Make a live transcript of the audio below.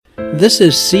This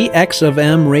is CX of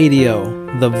M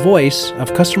Radio, the voice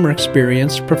of customer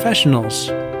experience professionals.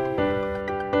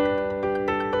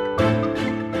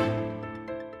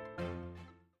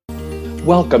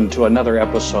 Welcome to another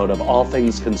episode of All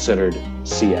Things Considered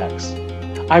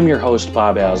CX. I'm your host,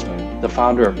 Bob Asman, the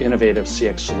founder of Innovative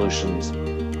CX Solutions,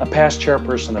 a past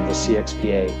chairperson of the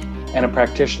CXPA, and a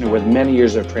practitioner with many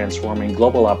years of transforming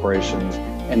global operations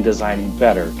and designing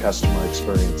better customer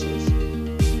experiences.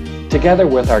 Together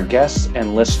with our guests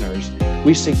and listeners,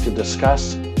 we seek to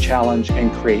discuss, challenge,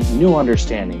 and create new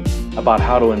understanding about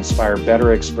how to inspire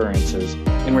better experiences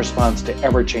in response to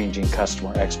ever-changing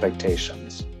customer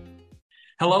expectations.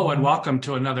 Hello and welcome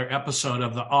to another episode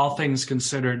of the All Things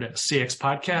Considered CX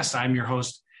podcast. I'm your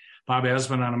host, Bob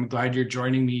Asman, and I'm glad you're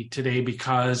joining me today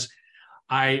because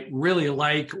I really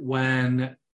like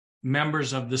when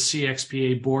members of the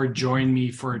CXPA board join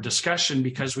me for a discussion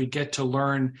because we get to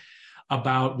learn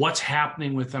about what's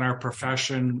happening within our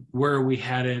profession, where are we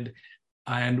headed,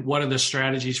 and what are the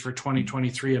strategies for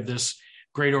 2023 of this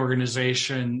great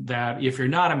organization that if you're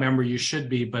not a member, you should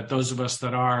be, but those of us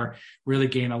that are really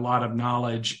gain a lot of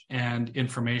knowledge and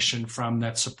information from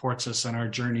that supports us in our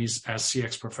journeys as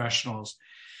CX professionals.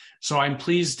 So I'm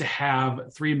pleased to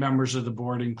have three members of the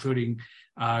board, including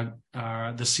the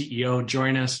CEO,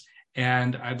 join us,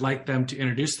 and I'd like them to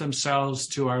introduce themselves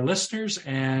to our listeners.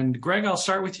 And Greg, I'll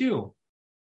start with you.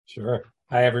 Sure.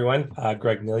 Hi, everyone.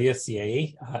 Greg Nelia,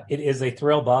 CAE. It is a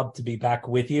thrill, Bob, to be back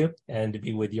with you and to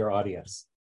be with your audience.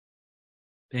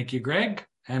 Thank you, Greg.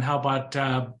 And how about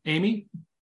Amy?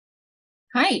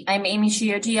 Hi, I'm Amy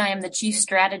Shioji. I am the Chief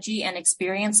Strategy and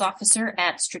Experience Officer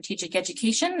at Strategic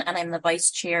Education, and I'm the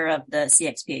Vice Chair of the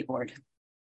CXPA Board.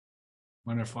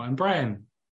 Wonderful. And Brian?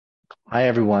 Hi,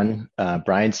 everyone.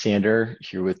 Brian Sander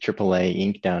here with AAA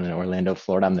Inc. down in Orlando,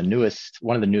 Florida. I'm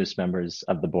one of the newest members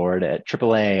of the board. At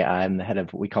AAA, I'm the head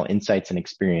of what we call Insights and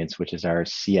Experience, which is our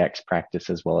CX practice,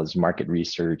 as well as market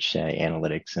research,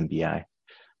 analytics, and BI.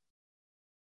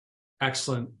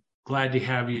 Excellent. Glad to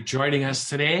have you joining us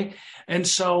today. And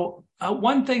so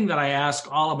one thing that I ask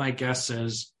all of my guests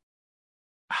is,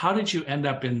 how did you end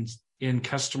up in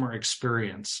customer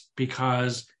experience?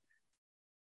 Because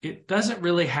it doesn't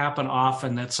really happen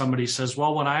often that somebody says,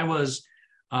 well, when I was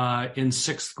in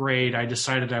sixth grade, I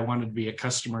decided I wanted to be a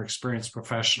customer experience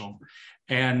professional.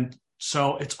 And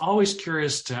so it's always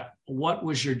curious to what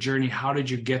was your journey? How did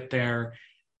you get there?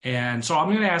 And so I'm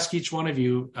going to ask each one of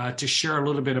you to share a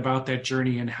little bit about that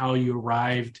journey and how you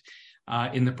arrived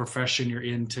in the profession you're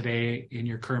in today in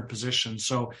your current position.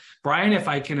 So Brian, if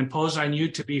I can impose on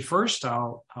you to be first,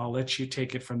 I'll let you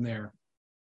take it from there.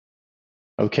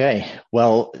 Okay.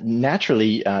 Well,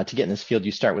 naturally, to get in this field,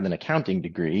 you start with an accounting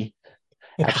degree.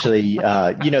 Actually,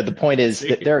 the point is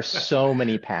that there are so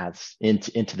many paths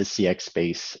into the CX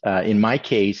space. In my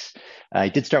case, I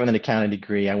did start with an accounting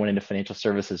degree. I went into financial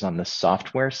services on the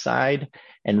software side.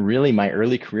 And really, my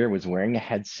early career was wearing a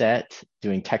headset,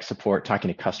 doing tech support, talking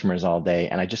to customers all day.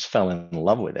 And I just fell in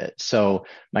love with it. So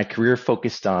my career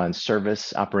focused on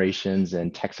service operations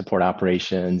and tech support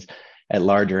operations at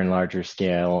larger and larger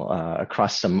scale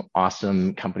across some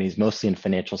awesome companies, mostly in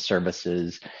financial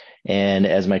services. And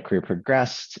as my career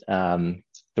progressed, the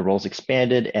roles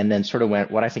expanded and then sort of went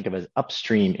what I think of as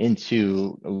upstream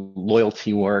into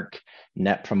loyalty work,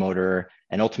 net promoter,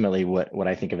 and ultimately what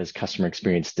I think of as customer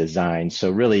experience design.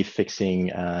 So really fixing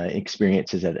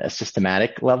experiences at a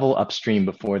systematic level upstream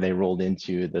before they rolled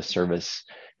into the service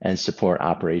and support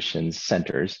operations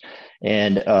centers.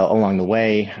 And along the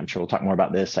way, I'm sure we'll talk more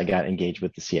about this, I got engaged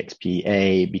with the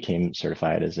CXPA, became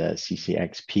certified as a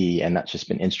CCXP, and that's just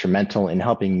been instrumental in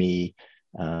helping me,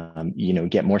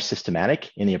 get more systematic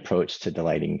in the approach to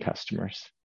delighting customers.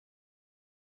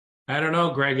 I don't know,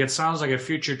 Greg, it sounds like a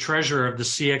future treasurer of the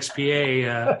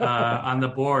CXPA on the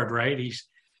board, right? He's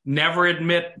never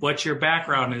admit what your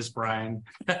background is, Brian.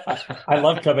 I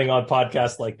love coming on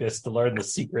podcasts like this to learn the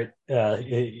secret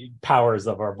powers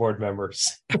of our board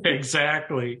members.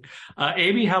 Exactly.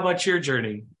 Amy, how about your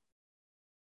journey?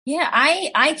 Yeah,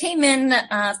 I came in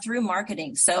through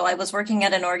marketing. So I was working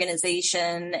at an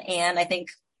organization, and I think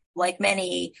like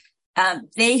many,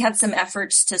 they had some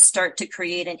efforts to start to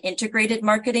create an integrated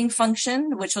marketing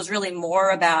function, which was really more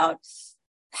about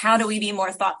how do we be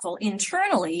more thoughtful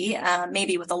internally,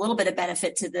 maybe with a little bit of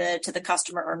benefit to the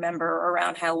customer or member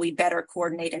around how we better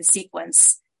coordinate and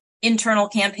sequence internal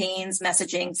campaigns,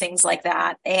 messaging, things like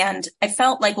that. And I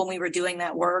felt like when we were doing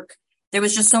that work, there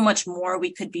was just so much more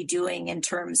we could be doing in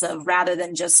terms of rather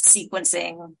than just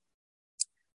sequencing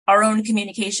our own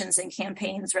communications and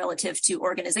campaigns relative to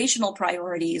organizational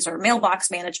priorities or mailbox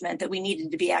management, that we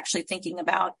needed to be actually thinking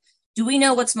about do we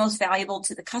know what's most valuable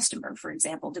to the customer, for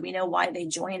example? Do we know why they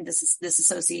joined this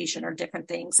association or different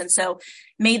things? And so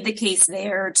made the case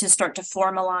there to start to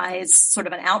formalize sort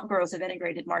of an outgrowth of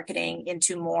integrated marketing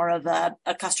into more of a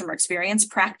customer experience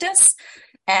practice.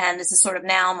 And this is sort of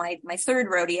now my third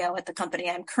rodeo at the company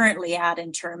I'm currently at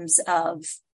in terms of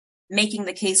making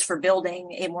the case for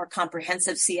building a more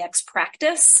comprehensive CX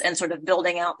practice and sort of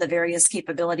building out the various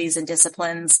capabilities and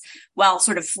disciplines while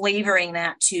sort of flavoring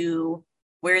that to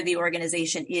where the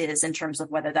organization is in terms of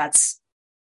whether that's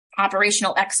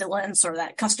operational excellence or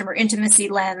that customer intimacy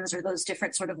lens or those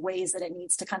different sort of ways that it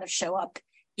needs to kind of show up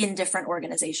in different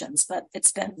organizations. But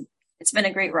it's been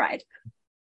a great ride.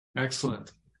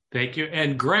 Excellent. Thank you.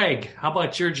 And Greg, how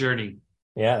about your journey?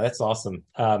 Yeah, that's awesome.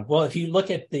 Well, if you look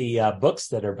at the books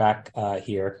that are back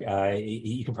here,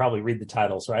 you can probably read the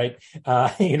titles, right?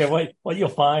 What you'll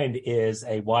find is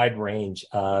a wide range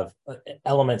of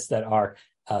elements that are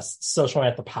social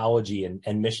anthropology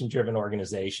and mission-driven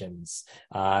organizations,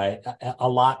 a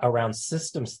lot around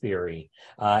systems theory,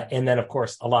 and then, of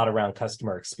course, a lot around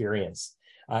customer experience.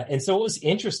 And so what was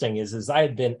interesting is I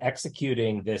had been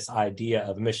executing this idea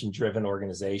of mission-driven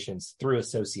organizations through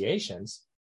associations.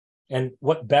 And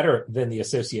what better than the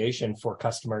association for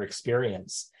customer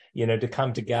experience, to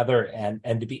come together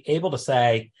and to be able to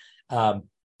say,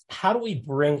 how do we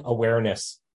bring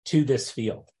awareness to this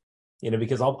field?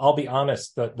 Because I'll be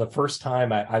honest, the first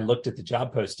time I looked at the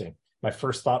job posting, my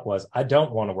first thought was, I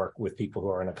don't want to work with people who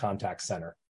are in a contact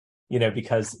center,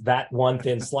 because that one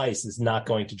thin slice is not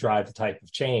going to drive the type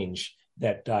of change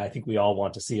that I think we all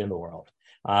want to see in the world.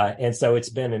 And so it's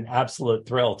been an absolute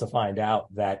thrill to find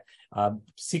out that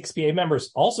CXPA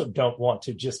members also don't want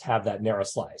to just have that narrow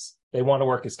slice. They want to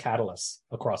work as catalysts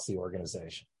across the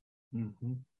organization.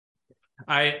 Mm-hmm.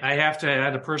 I have to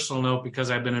add a personal note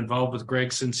because I've been involved with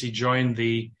Greg since he joined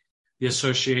the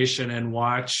association and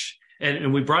watch.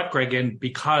 And we brought Greg in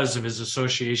because of his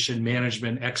association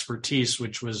management expertise,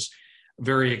 which was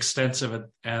very extensive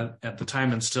at the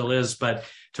time and still is. But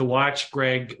to watch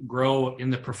Greg grow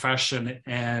in the profession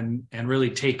and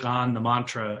really take on the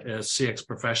mantra as CX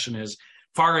profession is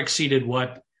far exceeded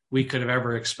what we could have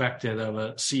ever expected of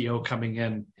a CEO coming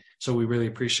in. So we really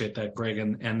appreciate that, Greg,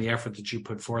 and the effort that you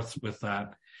put forth with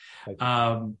that.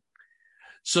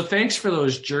 So thanks for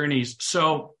those journeys.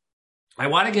 So I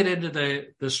want to get into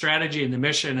the strategy and the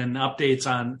mission and updates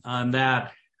on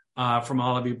that from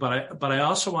all of you. But I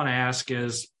also want to ask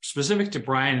is specific to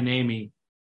Brian and Amy,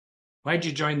 why'd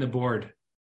you join the board?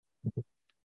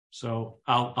 So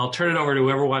I'll turn it over to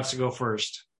whoever wants to go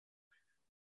first.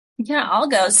 Yeah, I'll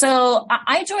go. So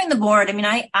I joined the board. I mean,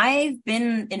 I've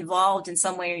been involved in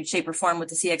some way, shape, or form with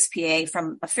the CXPA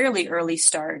from a fairly early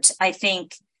start. I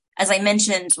think, as I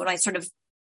mentioned, when I sort of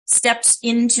stepped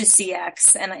into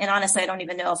CX, and honestly, I don't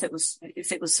even know if it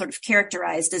was sort of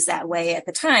characterized as that way at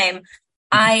the time.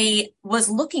 I was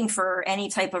looking for any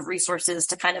type of resources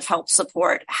to kind of help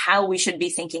support how we should be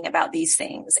thinking about these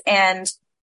things. And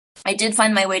I did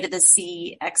find my way to the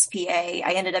CXPA.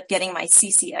 I ended up getting my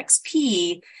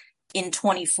CCXP in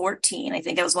 2014. I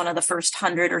think I was one of the first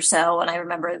 100 or so. And I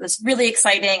remember it was really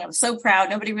exciting. I was so proud.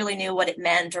 Nobody really knew what it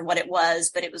meant or what it was,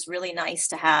 but it was really nice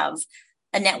to have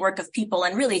a network of people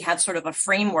and really have sort of a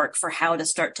framework for how to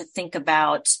start to think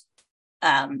about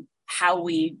how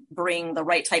we bring the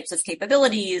right types of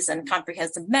capabilities and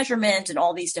comprehensive measurement and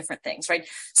all these different things, right?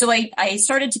 So I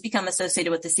started to become associated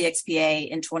with the CXPA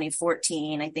in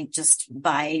 2014, I think just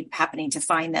by happening to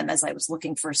find them as I was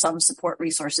looking for some support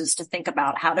resources to think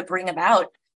about how to bring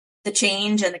about the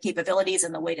change and the capabilities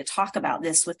and the way to talk about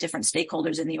this with different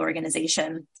stakeholders in the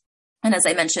organization. And as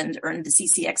I mentioned, earned the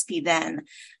CCXP then.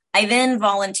 I then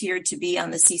volunteered to be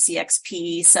on the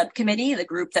CCXP subcommittee, the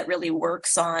group that really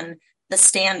works on the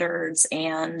standards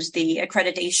and the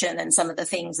accreditation and some of the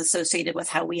things associated with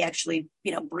how we actually,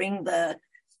 bring the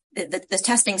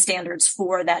testing standards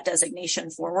for that designation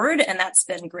forward. And that's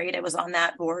been great. I was on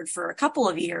that board for a couple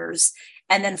of years.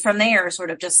 And then from there,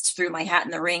 sort of just threw my hat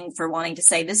in the ring for wanting to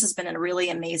say, this has been a really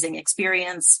amazing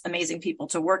experience, amazing people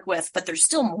to work with, but there's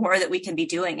still more that we can be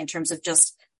doing in terms of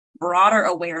just broader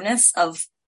awareness of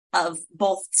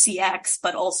both CX,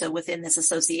 but also within this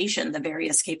association, the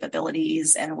various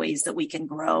capabilities and ways that we can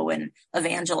grow and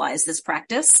evangelize this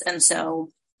practice. And so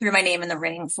threw my name in the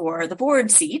ring for the board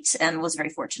seat and was very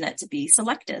fortunate to be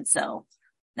selected. So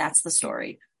that's the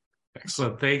story.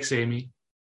 Excellent. Thanks, Amy.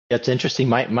 It's interesting.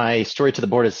 My story to the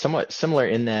board is somewhat similar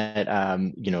in that,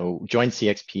 joined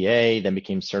CXPA, then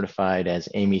became certified, as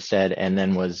Amy said, and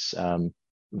then was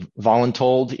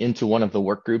voluntold into one of the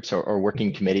work groups or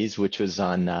working committees, which was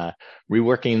on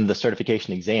reworking the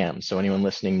certification exam. So anyone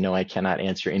listening, no, I cannot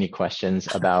answer any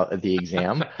questions about the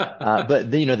exam.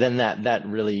 But then that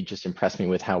really just impressed me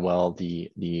with how well the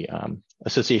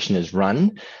association is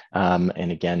run.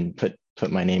 And again, put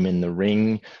my name in the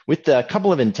ring with a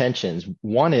couple of intentions.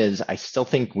 One is I still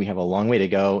think we have a long way to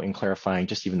go in clarifying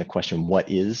just even the question,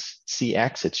 what is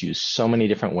CX? It's used so many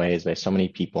different ways by so many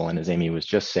people. And as Amy was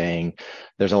just saying,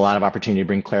 there's a lot of opportunity to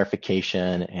bring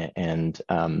clarification. And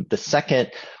the second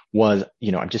was,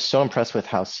 I'm just so impressed with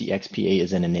how CXPA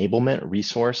is an enablement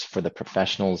resource for the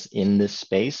professionals in this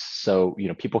space. So,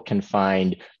 people can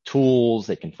find tools,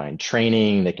 they can find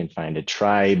training, they can find a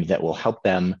tribe that will help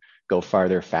them go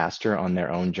farther, faster on their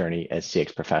own journey as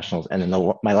CX professionals. And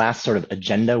then my last sort of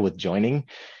agenda with joining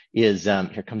is,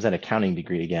 here comes that accounting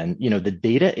degree again. The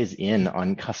data is in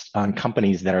on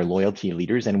companies that are loyalty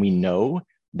leaders, and we know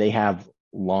they have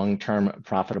long-term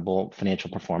profitable financial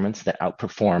performance that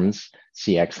outperforms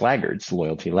CX laggards,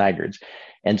 loyalty laggards.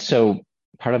 And so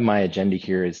part of my agenda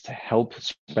here is to help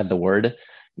spread the word,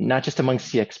 not just among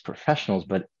CX professionals,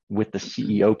 but with the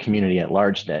CEO community at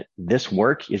large, that this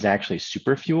work is actually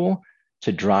super fuel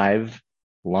to drive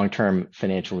long-term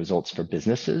financial results for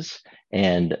businesses.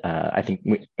 And I think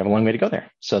we have a long way to go there.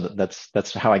 So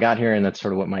that's how I got here. And that's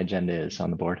sort of what my agenda is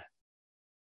on the board.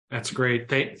 That's great.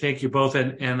 Thank you both.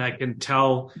 And I can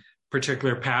tell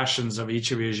particular passions of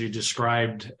each of you as you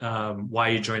described why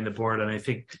you joined the board. And I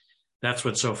think that's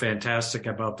what's so fantastic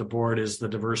about the board is the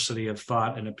diversity of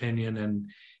thought and opinion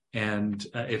and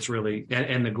it's really,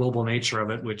 and the global nature of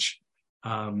it, which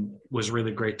was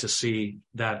really great to see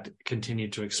that continue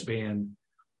to expand.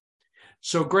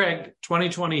 So Greg,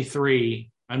 2023,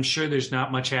 I'm sure there's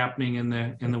not much happening in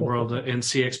the world in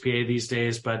CXPA these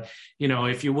days, but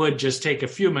if you would just take a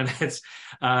few minutes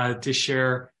to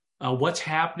share what's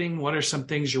happening, what are some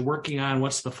things you're working on,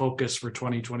 what's the focus for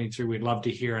 2023? We'd love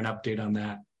to hear an update on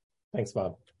that. Thanks,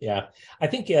 Bob. Yeah, I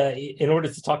think in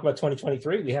order to talk about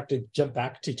 2023, we have to jump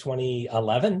back to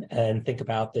 2011 and think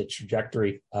about the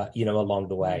trajectory, along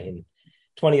the way. In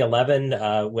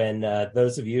 2011, when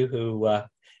those of you who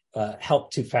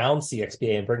helped to found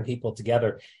CXPA and bring people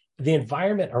together, the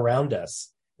environment around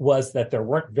us was that there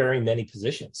weren't very many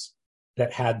positions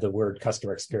that had the word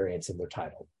customer experience in their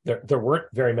title. There weren't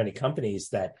very many companies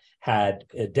that had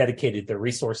dedicated their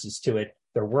resources to it.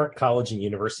 There weren't college and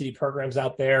university programs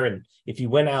out there. And if you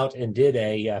went out and did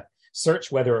a search,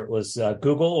 whether it was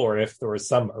Google or if there was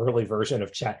some early version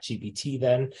of ChatGPT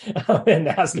then and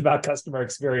asked about customer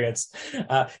experience,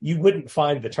 you wouldn't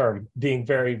find the term being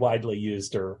very widely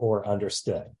used or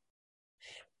understood.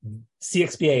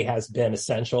 CXPA has been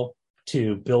essential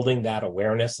to building that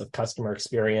awareness of customer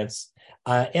experience.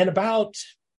 And about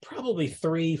probably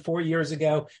 3-4 years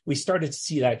ago, we started to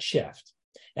see that shift.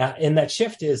 And that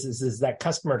shift is that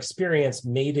customer experience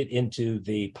made it into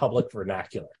the public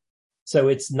vernacular. So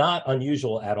it's not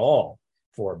unusual at all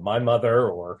for my mother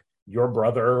or your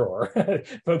brother or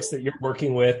folks that you're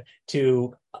working with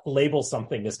to label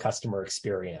something as customer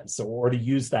experience or to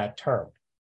use that term.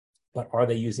 But are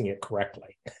they using it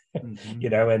correctly?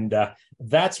 Mm-hmm. And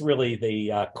that's really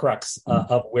the crux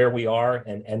of where we are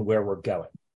and where we're going.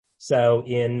 So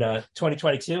in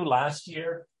 2022, last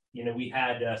year, we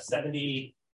had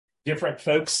 70 different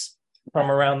folks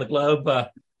from around the globe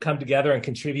come together and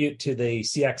contribute to the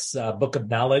CX Book of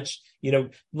Knowledge.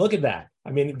 Look at that.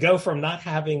 I mean, go from not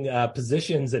having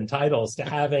positions and titles to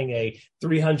having a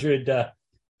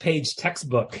 300-page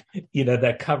textbook,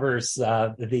 that covers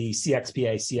the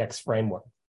CXPA CX framework.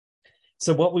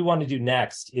 So what we want to do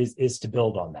next is to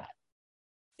build on that.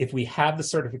 If we have the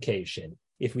certification,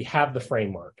 if we have the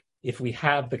framework, if we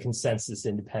have the consensus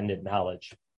independent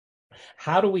knowledge,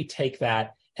 how do we take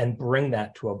that and bring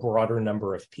that to a broader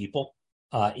number of people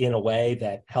in a way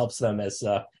that helps them, as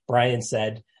Brian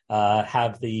said,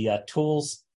 have the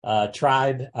tools,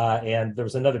 tribe, and there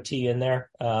was another T in there,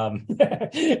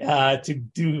 to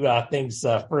do things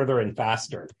further and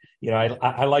faster.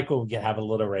 I like when we have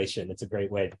alliteration. It's a great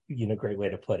way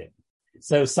to put it.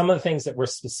 So some of the things that we're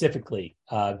specifically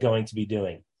going to be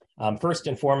doing. First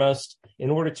and foremost, in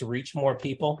order to reach more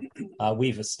people,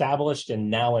 we've established and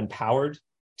now empowered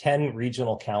 10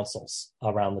 regional councils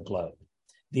around the globe.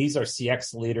 These are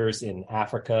CX leaders in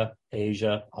Africa,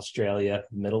 Asia, Australia,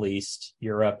 Middle East,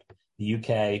 Europe, the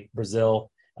UK, Brazil,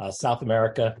 South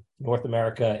America, North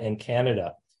America, and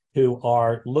Canada, who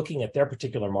are looking at their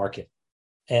particular market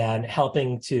and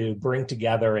helping to bring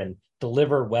together and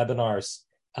deliver webinars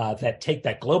that take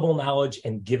that global knowledge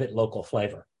and give it local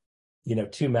flavor,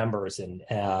 to members, and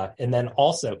then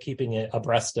also keeping it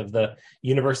abreast of the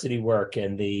university work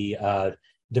and the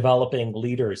developing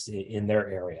leaders in their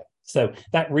area. So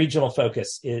that regional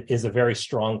focus is a very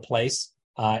strong place,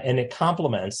 and it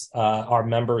complements our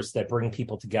members that bring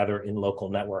people together in local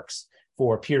networks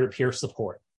for peer-to-peer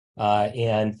support,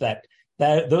 and that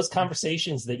those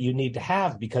conversations that you need to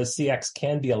have, because CX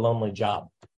can be a lonely job,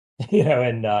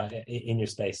 in your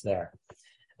space there.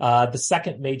 The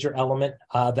second major element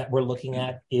that we're looking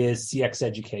at is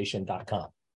cxeducation.com.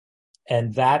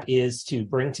 And that is to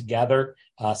bring together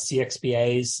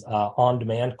CXPA's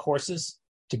on-demand courses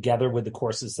together with the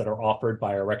courses that are offered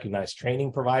by our recognized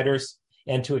training providers,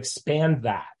 and to expand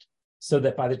that so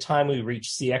that by the time we reach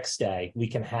CX Day, we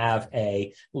can have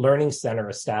a learning center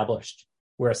established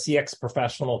where a CX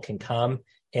professional can come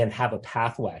and have a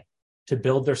pathway to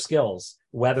build their skills,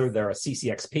 whether they're a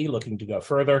CCXP looking to go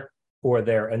further or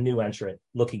they're a new entrant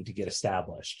looking to get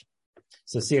established.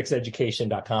 So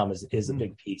cxeducation.com is a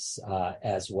big piece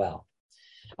as well.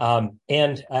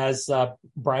 And as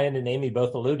Brian and Amy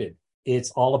both alluded,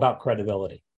 it's all about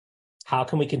credibility. How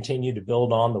can we continue to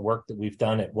build on the work that we've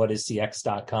done at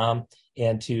whatiscx.com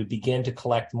and to begin to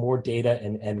collect more data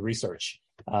and research?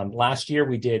 Last year,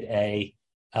 we did a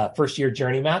first-year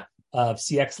journey map of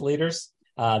CX leaders.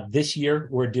 This year,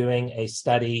 we're doing a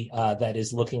study that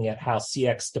is looking at how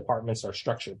CX departments are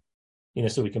structured,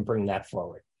 so we can bring that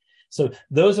forward. So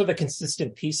those are the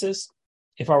consistent pieces.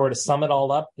 If I were to sum it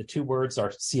all up, the two words are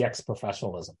CX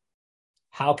professionalism.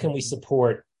 How can we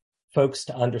support folks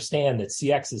to understand that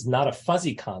CX is not a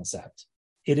fuzzy concept?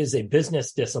 It is a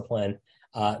business discipline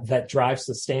that drives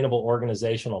sustainable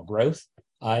organizational growth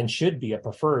and should be a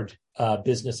preferred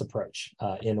business approach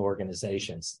in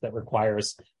organizations that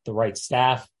requires the right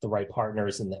staff, the right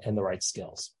partners, and the right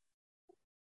skills.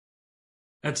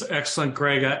 That's excellent,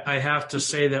 Greg. I have to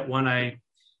say that when I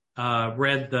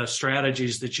read the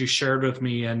strategies that you shared with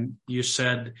me, and you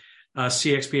said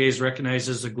CXPA is recognized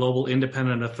as a global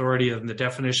independent authority in the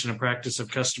definition and practice of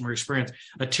customer experience,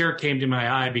 a tear came to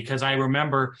my eye, because I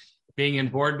remember being in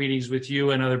board meetings with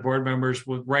you and other board members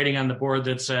with writing on the board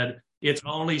that said, it's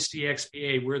only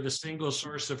CXPA. We're the single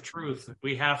source of truth.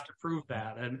 We have to prove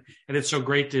that. And it's so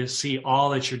great to see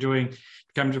all that you're doing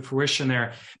come to fruition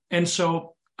there. And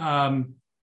so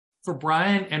for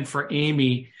Brian and for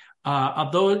Amy,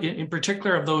 of those, in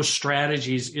particular of those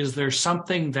strategies, is there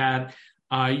something that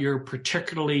you're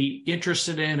particularly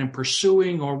interested in and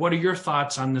pursuing, or what are your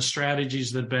thoughts on the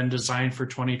strategies that have been designed for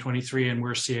 2023 and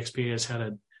where CXPA is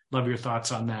headed? Love your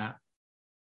thoughts on that.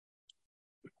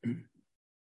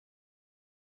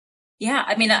 Yeah,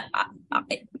 I mean,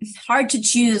 it's hard to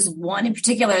choose one in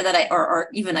particular or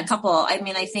even a couple. I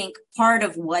mean, I think part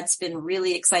of what's been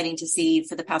really exciting to see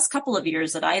for the past couple of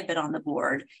years that I've been on the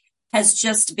board has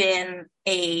just been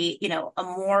a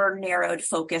more narrowed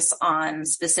focus on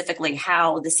specifically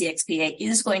how the CXPA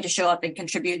is going to show up and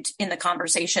contribute in the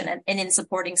conversation and in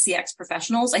supporting CX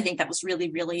professionals. I think that was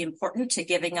really, really important to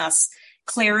giving us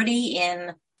clarity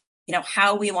in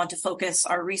how we want to focus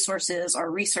our resources,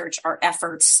 our research, our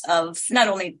efforts of not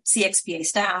only CXPA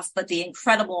staff, but the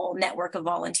incredible network of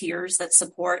volunteers that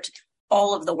support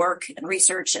all of the work and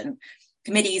research and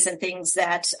committees and things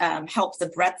that help the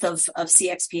breadth of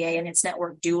CXPA and its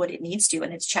network do what it needs to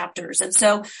in its chapters. And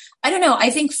so, I don't know, I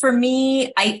think for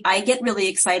me, I get really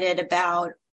excited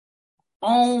about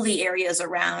all the areas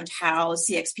around how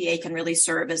CXPA can really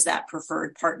serve as that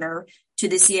preferred partner to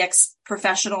the CX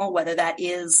professional, whether that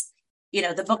is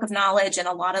the book of knowledge and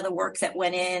a lot of the work that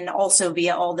went in also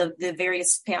via all the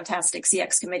various fantastic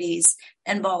CX committees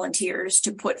and volunteers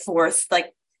to put forth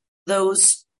like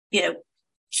those,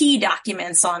 key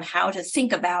documents on how to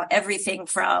think about everything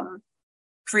from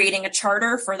creating a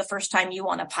charter for the first time you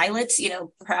want to pilot,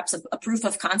 perhaps a proof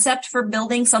of concept for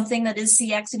building something that is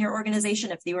CX in your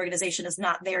organization. If the organization is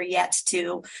not there yet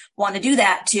to want to do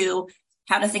that, to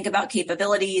how to think about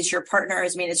capabilities, your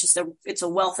partners. I mean, it's a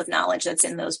wealth of knowledge that's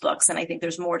in those books. And I think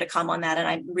there's more to come on that. And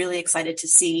I'm really excited to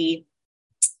see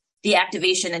the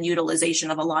activation and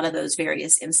utilization of a lot of those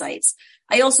various insights.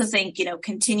 I also think,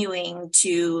 continuing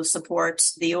to support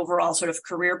the overall sort of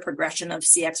career progression of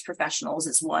CX professionals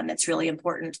is one that's really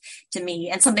important to me.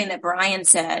 And something that Brian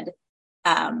said,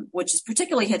 which is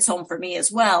particularly hits home for me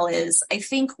as well, is I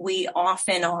think we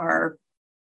often are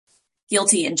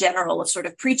guilty in general of sort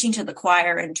of preaching to the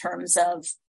choir in terms of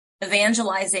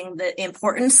evangelizing the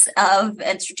importance of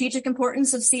and strategic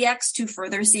importance of CX to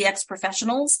further CX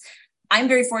professionals. I'm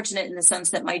very fortunate in the sense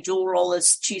that my dual role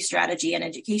as chief strategy and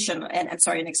education and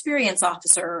an experience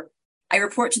officer, I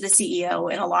report to the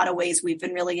CEO. In a lot of ways, we've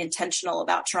been really intentional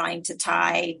about trying to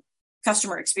tie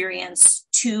customer experience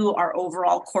to our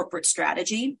overall corporate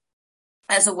strategy.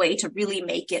 as a way to really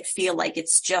make it feel like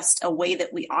it's just a way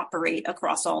that we operate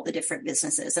across all the different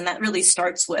businesses. And that really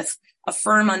starts with a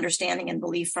firm understanding and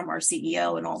belief from our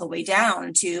CEO and all the way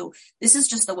down to this is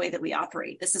just the way that we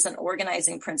operate. This is an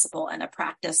organizing principle and a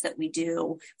practice that we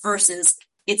do versus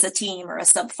it's a team or a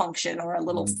sub-function or a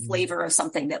little flavor of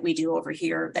something that we do over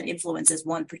here that influences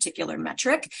one particular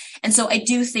metric. And so I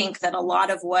do think that a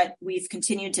lot of what we've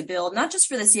continued to build, not just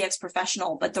for the CX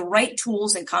professional, but the right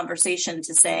tools and conversation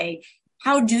to say,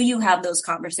 how do you have those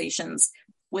conversations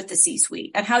with the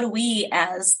C-suite? And how do we,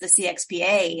 as the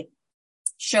CXPA,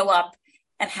 show up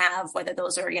and have, whether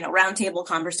those are, roundtable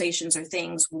conversations or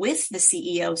things with the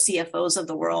CEO, CFOs of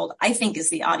the world, I think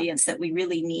is the audience that we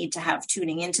really need to have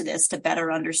tuning into this to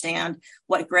better understand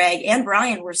what Greg and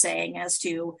Brian were saying as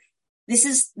to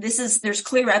there's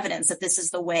clear evidence that this is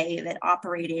the way that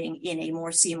operating in a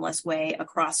more seamless way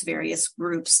across various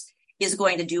groups is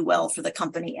going to do well for the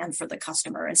company and for the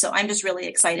customer. And so I'm just really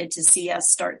excited to see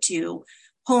us start to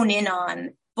hone in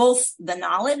on both the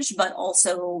knowledge, but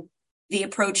also the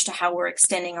approach to how we're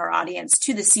extending our audience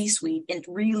to the C-suite and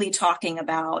really talking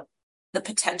about the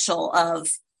potential of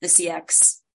the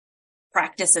CX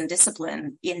practice and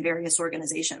discipline in various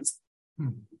organizations.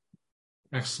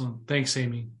 Excellent. Thanks,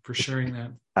 Amy, for sharing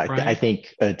that. I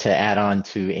think to add on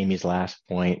to Amy's last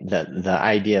point, that the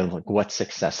idea of what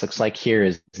success looks like here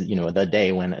is, the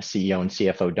day when a CEO and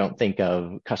CFO don't think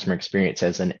of customer experience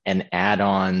as an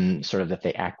add-on sort of that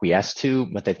they acquiesce to,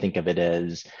 but they think of it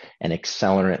as an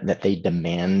accelerant that they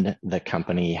demand the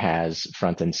company has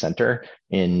front and center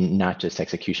in not just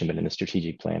execution, but in the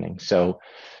strategic planning. So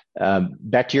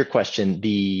back to your question,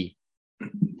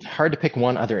 it's hard to pick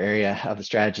one other area of the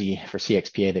strategy for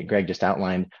CXPA that Greg just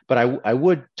outlined, but I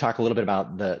would talk a little bit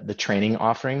about the training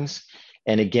offerings.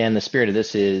 And again, the spirit of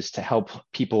this is to help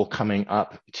people coming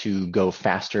up to go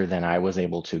faster than I was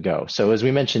able to go. So as we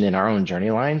mentioned in our own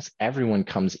journey lines, everyone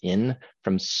comes in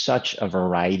from such a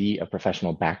variety of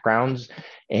professional backgrounds,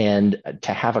 and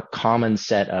to have a common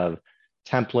set of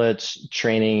templates,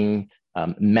 training,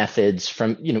 methods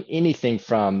from, anything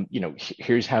from,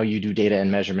 here's how you do data and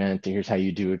measurement, to here's how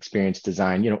you do experience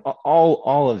design,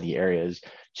 all of the areas,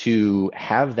 to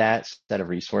have that set of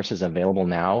resources available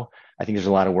now. I think there's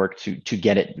a lot of work to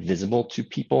get it visible to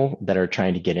people that are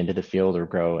trying to get into the field or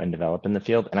grow and develop in the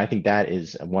field. And I think that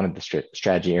is one of the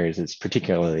strategy areas that's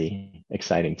particularly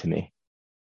exciting to me.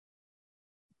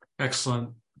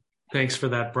 Excellent. Thanks for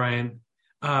that, Brian.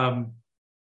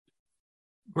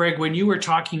 Greg, when you were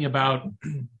talking about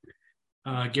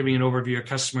giving an overview of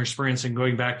customer experience and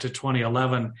going back to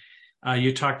 2011,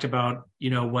 you talked about,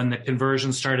 when the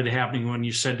conversion started happening, when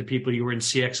you said to people you were in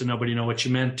CX and nobody knew what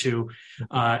you meant, to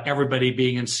everybody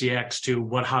being in CX,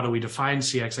 to how do we define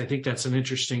CX? I think that's an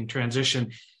interesting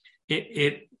transition.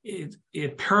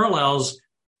 It parallels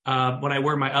when I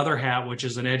wear my other hat, which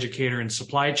is an educator in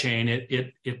supply chain.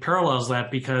 It parallels that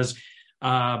because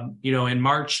in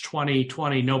March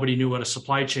 2020, nobody knew what a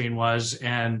supply chain was.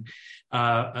 And,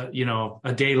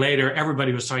 a day later,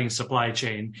 everybody was talking supply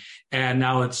chain. And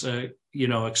now it's,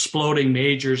 exploding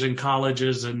majors in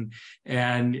colleges, and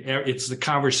it's the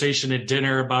conversation at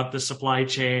dinner about the supply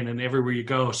chain and everywhere you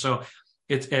go. So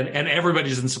and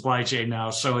everybody's in supply chain now.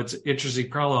 So it's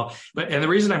interesting parallel. And the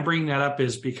reason I'm bringing that up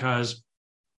is because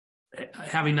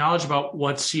having knowledge about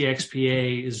what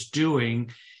CXPA is doing,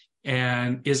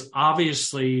 and is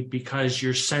obviously because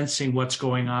you're sensing what's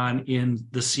going on in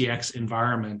the CX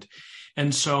environment.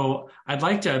 And so I'd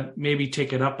like to maybe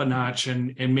take it up a notch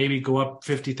and maybe go up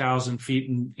 50,000 feet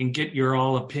and get your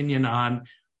all opinion on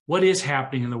what is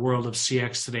happening in the world of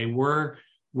CX today. Where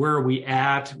are we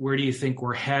at? Where do you think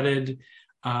we're headed?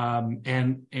 I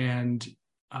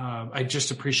just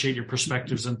appreciate your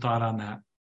perspectives and thought on that.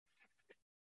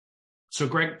 So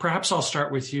Greg, perhaps I'll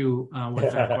start with you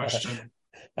with that question.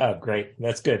 Oh, great.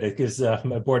 That's good. It gives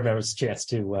my board members a chance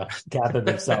to gather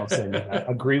themselves and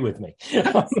agree with me.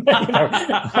 Right.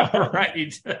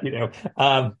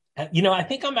 I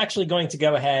think I'm actually going to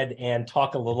go ahead and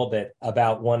talk a little bit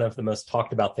about one of the most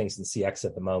talked about things in CX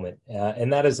at the moment.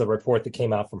 And that is a report that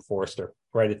came out from Forrester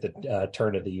right at the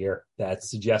turn of the year that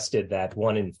suggested that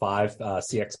 1 in 5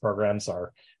 CX programs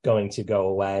are going to go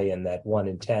away, and that 1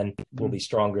 in 10 will be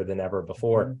stronger than ever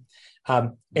before.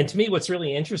 And to me, what's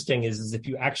really interesting is if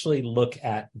you actually look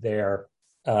at their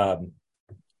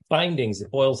findings,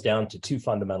 it boils down to 2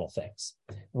 fundamental things.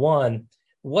 One,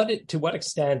 to what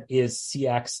extent is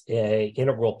CX an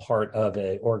integral part of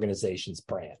an organization's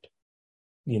brand?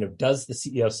 does the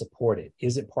CEO support it?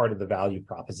 Is it part of the value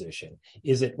proposition?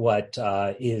 Is it what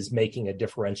is making a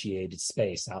differentiated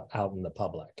space out in the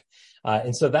public?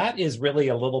 And so that is really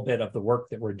a little bit of the work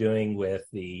that we're doing with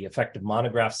the Effective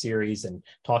Monograph series and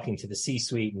talking to the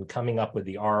C-suite and coming up with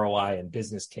the ROI and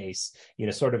business case.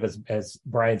 Sort of as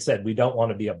Brian said, we don't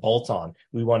want to be a bolt-on.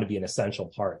 We want to be an essential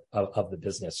part of the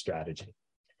business strategy.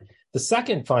 The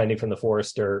second finding from the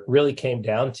Forrester really came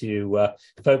down to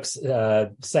folks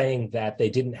saying that they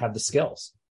didn't have the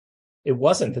skills. It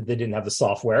wasn't that they didn't have the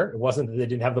software. It wasn't that they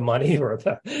didn't have the money or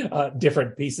the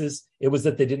different pieces. It was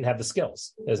that they didn't have the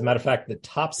skills. As a matter of fact, the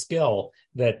top skill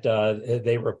that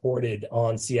they reported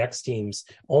on CX teams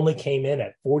only came in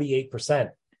at 48%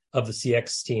 of the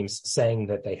CX teams saying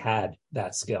that they had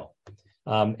that skill.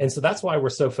 And so that's why we're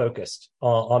so focused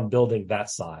on building that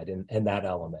side and that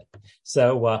element.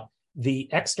 So the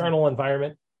external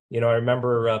environment, I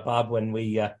remember, Bob, when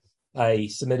I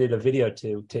submitted a video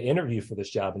to interview for this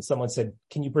job, and someone said,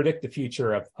 can you predict the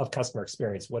future of customer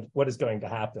experience? What is going to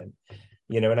happen?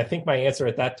 And I think my answer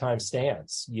at that time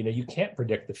stands. You can't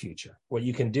predict the future. What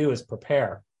you can do is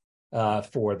prepare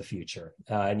for the future.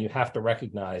 And you have to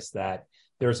recognize that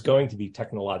there's going to be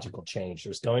technological change.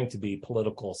 There's going to be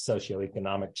political,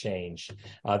 socioeconomic change.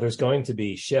 There's going to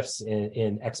be shifts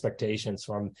in expectations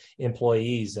from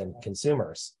employees and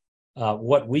consumers.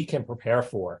 What we can prepare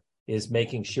for is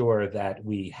making sure that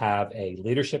we have a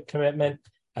leadership commitment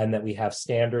and that we have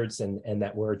standards and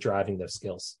that we're driving those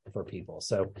skills for people.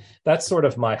 So that's sort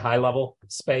of my high level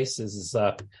space is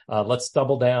let's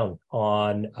double down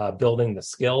on building the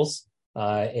skills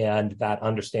and that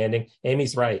understanding.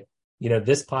 Amy's right.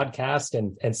 This podcast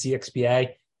and CXPA,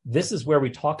 this is where we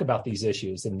talk about these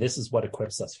issues, and this is what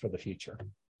equips us for the future.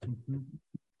 Mm-hmm.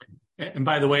 And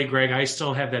by the way, Greg, I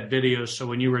still have that video. So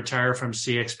when you retire from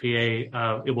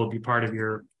CXPA, it will be part of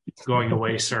your going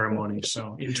away ceremony.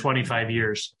 So in 25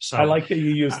 years. So I like that you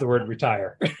use the word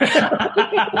retire.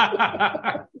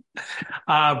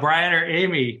 Brian or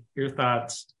Amy, your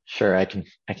thoughts? Sure, I can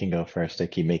go first. I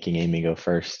keep making Amy go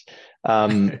first.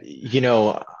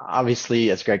 Obviously,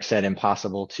 as Greg said,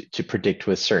 impossible to predict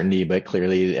with certainty, but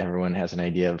clearly everyone has an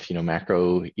idea of,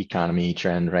 macro economy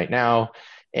trend right now.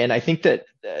 And I think that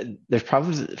there's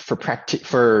probably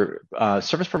for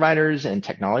service providers and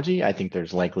technology, I think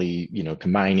there's likely,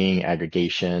 combining,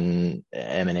 aggregation,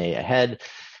 M&A ahead.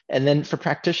 And then for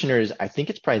practitioners, I think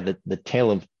it's probably the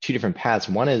tale of two different paths.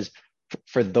 One is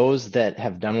for those that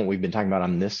have done what we've been talking about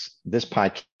on this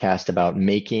podcast about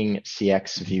making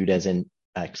CX viewed as an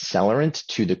accelerant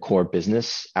to the core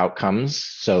business outcomes.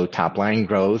 So top line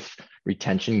growth,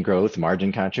 retention growth,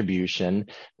 margin contribution,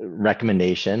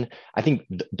 recommendation. I think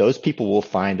those people will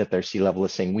find that their C-level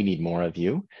is saying, we need more of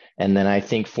you. And then I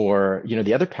think for,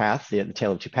 the other path, the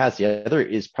tale of two paths, the other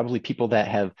is probably people that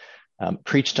have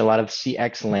preached a lot of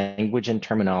CX language and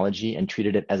terminology and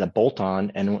treated it as a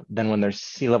bolt-on. And then when their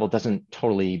C-level doesn't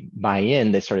totally buy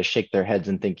in, they sort of shake their heads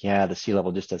and think, yeah, the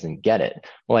C-level just doesn't get it.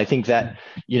 Well, I think that,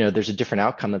 there's a different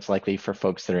outcome that's likely for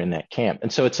folks that are in that camp.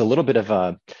 And so it's a little bit of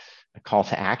a call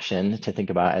to action to think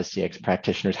about as CX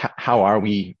practitioners. How are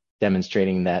we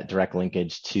demonstrating that direct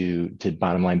linkage to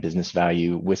bottom line business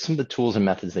value with some of the tools and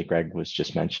methods that Greg was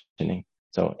just mentioning?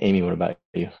 So Amy, what about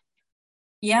you?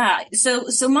 Yeah.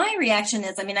 So my reaction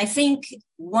is, I think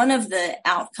one of the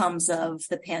outcomes of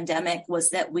the pandemic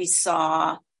was that we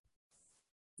saw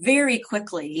very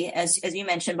quickly, as you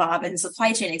mentioned, Bob, in the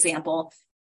supply chain example,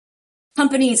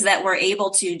 companies that were able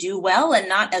to do well and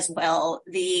not as well,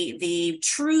 the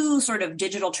true sort of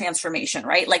digital transformation,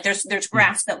 right? Like there's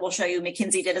graphs that will show you.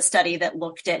 McKinsey did a study that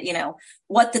looked at,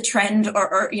 what the trend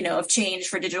or of change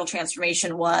for digital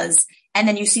transformation was. And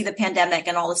then you see the pandemic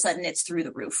and all of a sudden it's through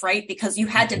the roof, right? Because you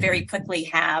had to very quickly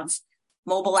have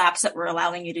mobile apps that were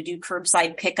allowing you to do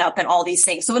curbside pickup and all these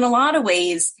things. So in a lot of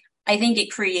ways, I think it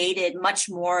created much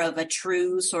more of a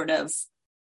true sort of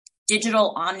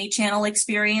digital omni-channel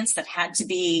experience that had to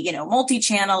be,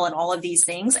 multi-channel and all of these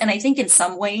things. And I think in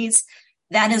some ways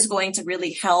that is going to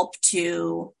really help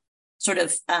to sort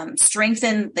of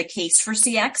strengthen the case for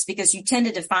CX, because you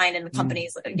tended to find in the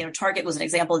companies, Target was an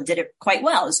example that did it quite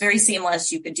well. It was very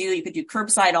seamless. You could do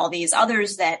curbside, all these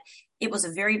others that it was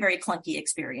a very, very clunky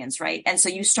experience, right? And so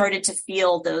you started to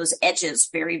feel those edges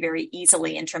very, very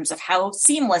easily in terms of how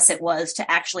seamless it was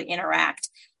to actually interact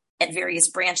at various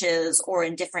branches or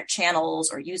in different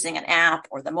channels or using an app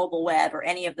or the mobile web or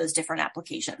any of those different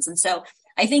applications. And so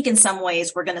I think in some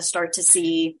ways we're going to start to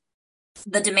see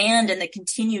the demand and the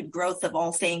continued growth of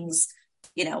all things,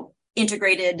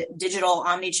 integrated digital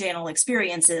omni-channel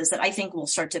experiences that I think will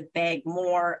start to beg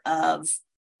more of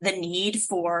the need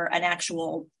for an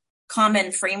actual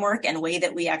common framework and way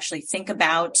that we actually think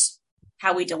about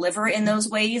how we deliver in those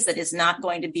ways that is not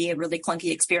going to be a really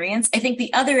clunky experience. I think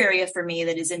the other area for me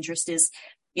that is interest is,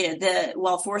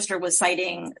 while Forrester was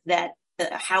citing that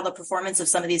how the performance of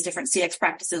some of these different CX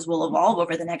practices will evolve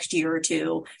over the next year or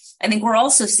two, I think we're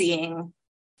also seeing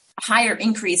a higher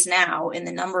increase now in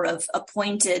the number of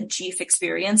appointed chief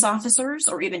experience officers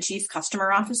or even chief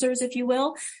customer officers, if you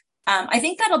will. I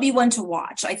think that'll be one to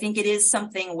watch. I think it is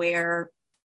something where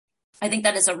I think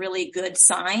that is a really good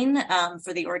sign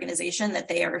for the organization that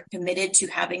they are committed to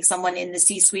having someone in the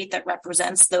C-suite that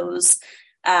represents those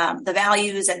the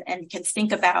values and can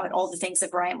think about all the things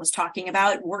that Brian was talking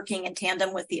about, working in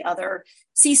tandem with the other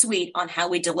C-suite on how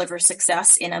we deliver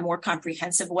success in a more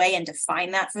comprehensive way and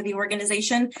define that for the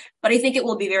organization. But I think it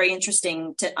will be very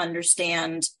interesting to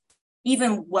understand,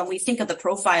 even when we think of the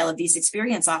profile of these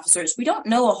experience officers, we don't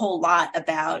know a whole lot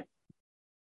about,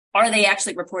 are they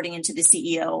actually reporting into the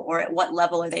CEO, or at what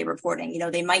level are they reporting?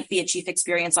 They might be a chief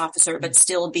experience officer, but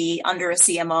still be under a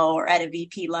CMO or at a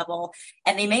VP level.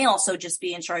 And they may also just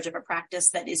be in charge of a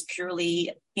practice that is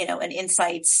purely, an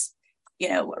insights,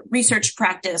 research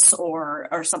practice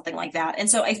or something like that. And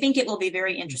so I think it will be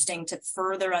very interesting to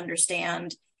further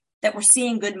understand that we're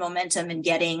seeing good momentum in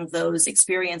getting those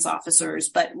experience officers,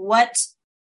 but what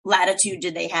latitude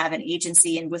do they have in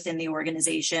agency and within the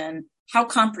organization? How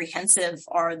comprehensive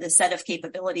are the set of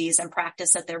capabilities and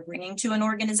practice that they're bringing to an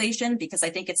organization? Because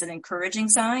I think it's an encouraging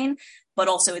sign, but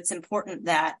also it's important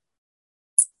that,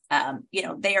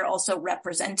 they are also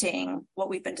representing what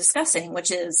we've been discussing,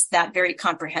 which is that very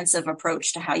comprehensive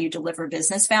approach to how you deliver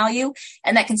business value.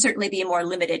 And that can certainly be more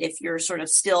limited if you're sort of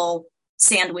still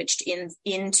sandwiched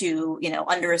into,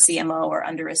 under a CMO or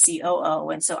under a COO.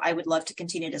 And so I would love to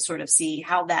continue to sort of see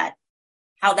how that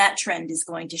trend is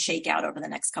going to shake out over the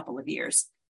next couple of years.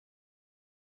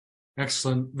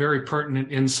 Excellent. Very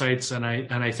pertinent insights. And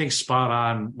I think spot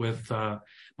on with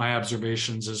my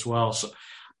observations as well. So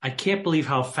I can't believe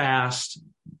how fast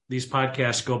these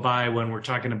podcasts go by when we're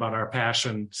talking about our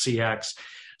passion, CX.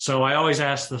 So I always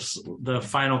ask the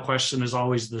final question is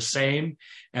always the same.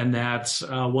 And that's,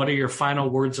 what are your final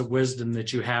words of wisdom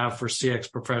that you have for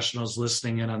CX professionals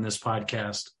listening in on this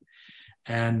podcast?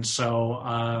 And so,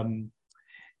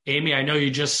 Amy, I know you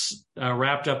just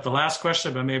wrapped up the last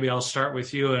question, but maybe I'll start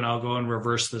with you and I'll go in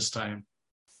reverse this time.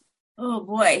 Oh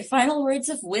boy, final words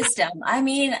of wisdom. I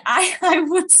mean, I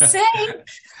would say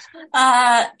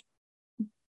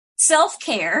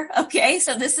self-care. Okay,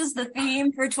 so this is the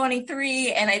theme for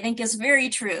 23, and I think is very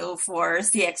true for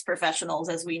CX professionals,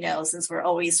 as we know, since we're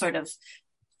always sort of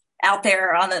out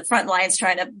there on the front lines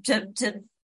trying to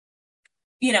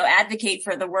advocate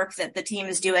for the work that the team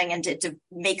is doing and to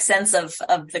make sense of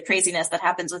the craziness that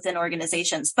happens within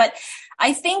organizations. But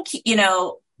I think,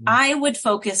 I would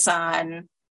focus on,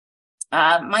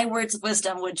 my words of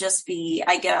wisdom would just be,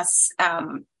 I guess,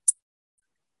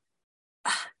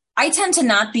 I tend to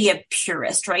not be a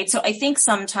purist, right? So I think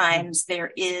sometimes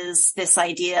there is this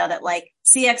idea that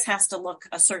CX has to look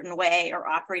a certain way or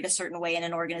operate a certain way in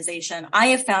an organization. I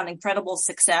have found incredible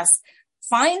success.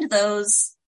 Find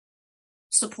those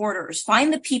supporters,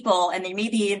 find the people, and they may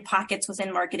be in pockets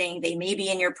within marketing. They may be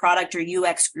in your product or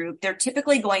UX group. They're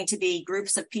typically going to be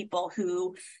groups of people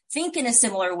who think in a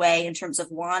similar way in terms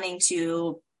of wanting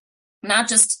to not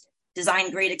just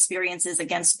design great experiences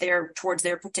towards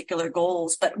their particular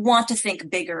goals, but want to think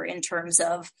bigger in terms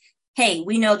of, hey,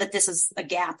 we know that this is a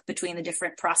gap between the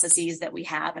different processes that we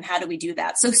have, and how do we do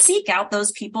that? So seek out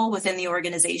those people within the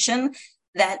organization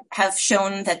that have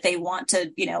shown that they want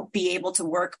to, be able to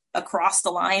work across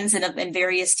the lines in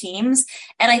various teams.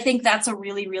 And I think that's a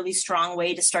really, really strong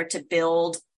way to start to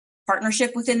build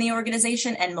partnership within the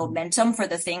organization and momentum for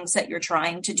the things that you're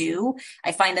trying to do.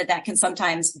 I find that can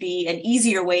sometimes be an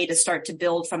easier way to start to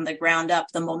build from the ground up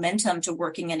the momentum to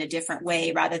working in a different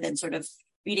way, rather than sort of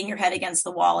beating your head against the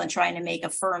wall and trying to make a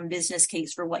firm business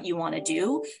case for what you want to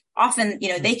do. Often,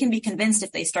 they can be convinced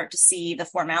if they start to see the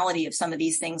formality of some of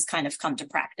these things kind of come to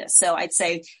practice. So I'd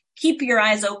say keep your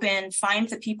eyes open, find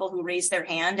the people who raise their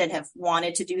hand and have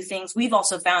wanted to do things. We've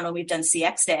also found when we've done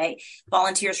CX Day,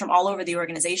 volunteers from all over the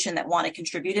organization that want to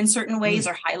contribute in certain ways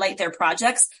or highlight their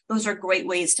projects. Those are great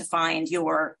ways to find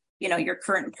your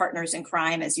current partners in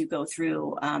crime as you go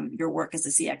through your work as a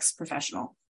CX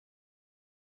professional.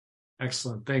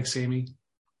 Excellent. Thanks, Amy.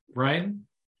 Brian?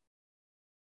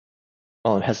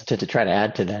 Well, I'm hesitant to try to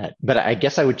add to that, but I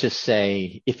guess I would just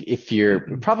say if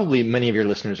you're probably many of your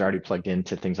listeners are already plugged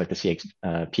into things like the CX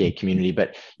PA community,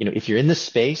 but if you're in this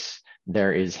space,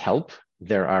 there is help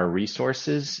there are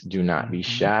resources. Do not be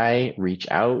shy. Reach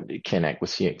out, connect with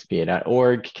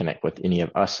cxpa.org, connect with any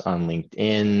of us on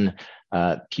LinkedIn.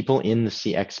 People in the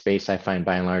CX space, I find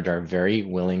by and large, are very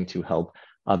willing to help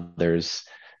others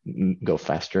go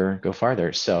faster, go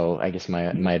farther. So I guess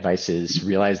my advice is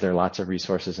realize there are lots of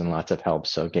resources and lots of help.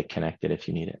 So get connected if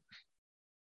you need it.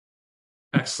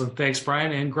 Excellent. Thanks,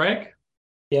 Brian. And Greg?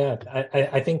 Yeah,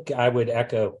 I think I would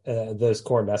echo those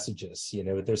core messages.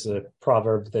 There's a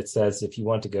proverb that says, if you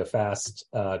want to go fast,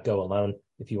 go alone.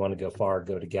 If you want to go far,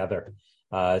 go together.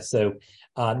 So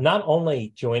not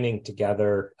only joining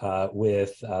together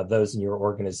with those in your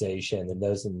organization and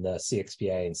those in the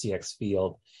CXPA and CX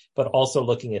field, but also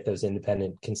looking at those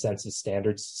independent consensus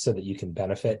standards so that you can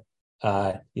benefit.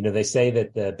 They say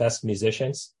that the best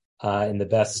musicians and the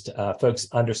best folks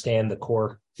understand the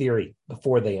core theory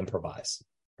before they improvise.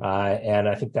 And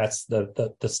I think that's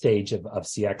the stage of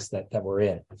CX that we're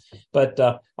in. But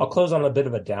I'll close on a bit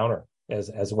of a downer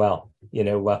as well.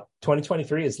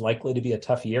 2023 is likely to be a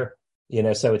tough year.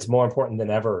 So it's more important than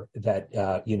ever that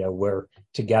we're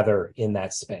together in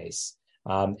that space.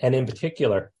 And in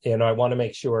particular, I want to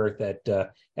make sure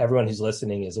that everyone who's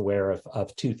listening is aware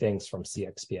of two things from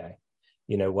CXPA.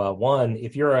 One,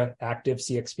 if you're an active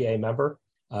CXPA member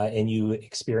and you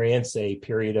experience a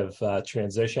period of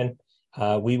transition,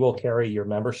 we will carry your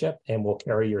membership and we'll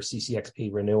carry your CCXP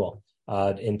renewal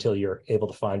until you're able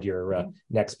to find your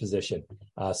next position.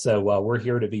 So we're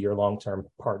here to be your long-term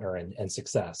partner and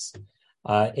success.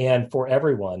 And for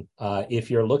everyone,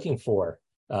 if you're looking for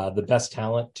the best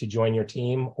talent to join your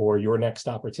team or your next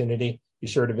opportunity, be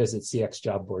sure to visit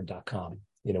cxjobboard.com.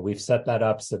 We've set that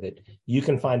up so that you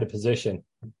can find a position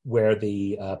where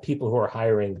the people who are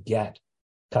hiring get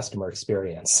customer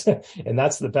experience. And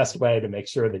that's the best way to make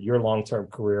sure that your long-term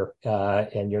career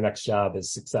and your next job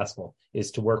is successful,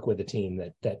 is to work with a team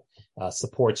that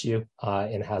supports you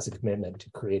and has a commitment to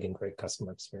creating great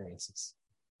customer experiences.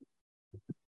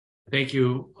 Thank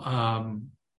you,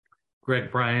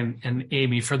 Greg, Brian, and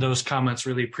Amy, for those comments.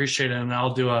 Really appreciate it. And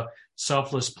I'll do a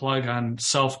selfless plug on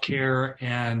self-care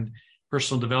and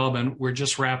personal development. We're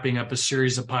just wrapping up a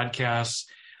series of podcasts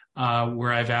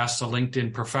where I've asked a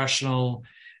LinkedIn professional,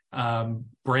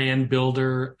 brand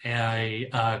builder,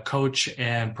 a coach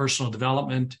and personal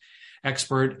development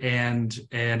expert, and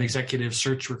an executive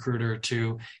search recruiter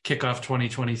to kick off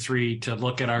 2023 to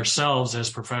look at ourselves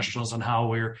as professionals and how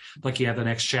we're looking at the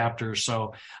next chapter.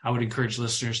 So I would encourage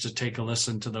listeners to take a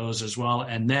listen to those as well.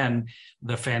 And then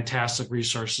the fantastic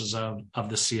resources of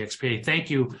the CXPA.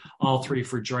 Thank you all three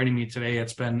for joining me today.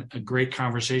 It's been a great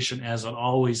conversation, as it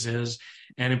always is.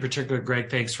 And in particular,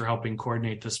 Greg, thanks for helping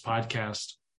coordinate this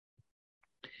podcast.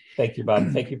 Thank you,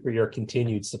 Bob. Thank you for your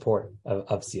continued support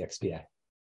of CXPA.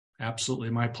 Absolutely.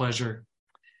 My pleasure.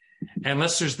 And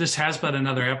listeners, this has been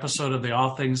another episode of the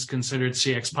All Things Considered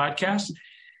CX podcast.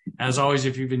 As always,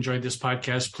 if you've enjoyed this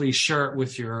podcast, please share it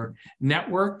with your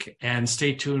network and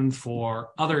stay tuned for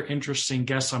other interesting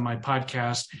guests on my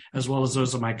podcast, as well as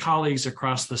those of my colleagues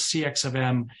across the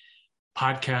CXFM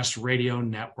podcast radio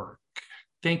network.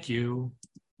 Thank you.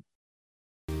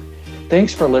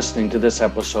 Thanks for listening to this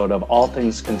episode of All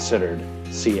Things Considered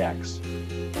CX.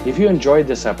 If you enjoyed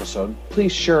this episode,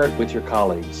 please share it with your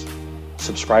colleagues.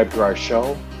 Subscribe to our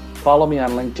show, follow me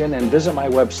on LinkedIn, and visit my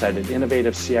website at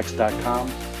innovativecx.com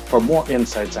for more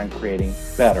insights on creating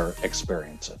better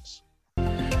experiences.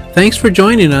 Thanks for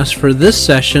joining us for this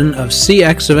session of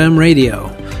CXFM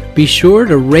Radio. Be sure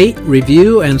to rate,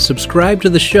 review, and subscribe to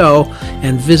the show,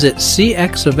 and visit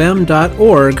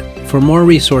cxfm.org for more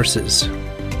resources.